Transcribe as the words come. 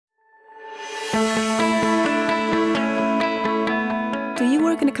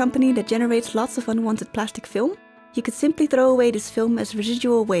work in a company that generates lots of unwanted plastic film? You could simply throw away this film as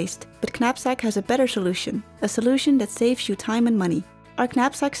residual waste, but Knapsack has a better solution, a solution that saves you time and money. Our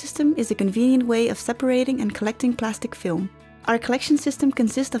Knapsack system is a convenient way of separating and collecting plastic film. Our collection system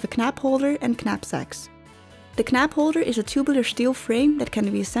consists of a Knapholder and Knapsacks. The Knapholder is a tubular steel frame that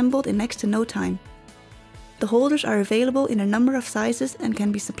can be assembled in next to no time. The holders are available in a number of sizes and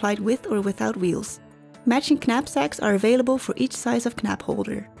can be supplied with or without wheels. Matching Knapsacks are available for each size of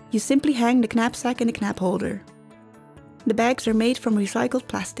Knapholder. You simply hang the Knapsack in the Knapholder. The bags are made from recycled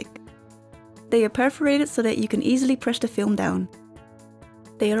plastic. They are perforated so that you can easily press the film down.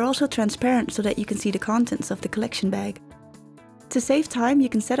 They are also transparent so that you can see the contents of the collection bag. To save time, you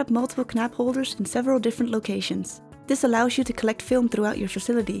can set up multiple Knapholders in several different locations. This allows you to collect film throughout your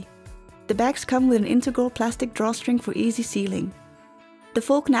facility. The bags come with an integral plastic drawstring for easy sealing. The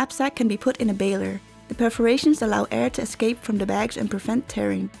full Knapsack can be put in a baler. The perforations allow air to escape from the bags and prevent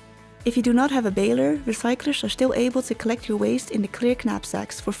tearing. If you do not have a baler, recyclers are still able to collect your waste in the clear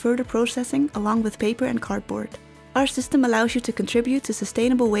Knapsacks for further processing along with paper and cardboard. Our system allows you to contribute to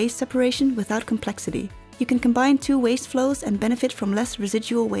sustainable waste separation without complexity. You can combine two waste flows and benefit from less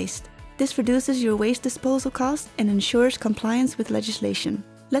residual waste. This reduces your waste disposal costs and ensures compliance with legislation.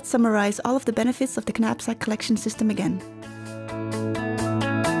 Let's summarize all of the benefits of the Knapsack collection system again.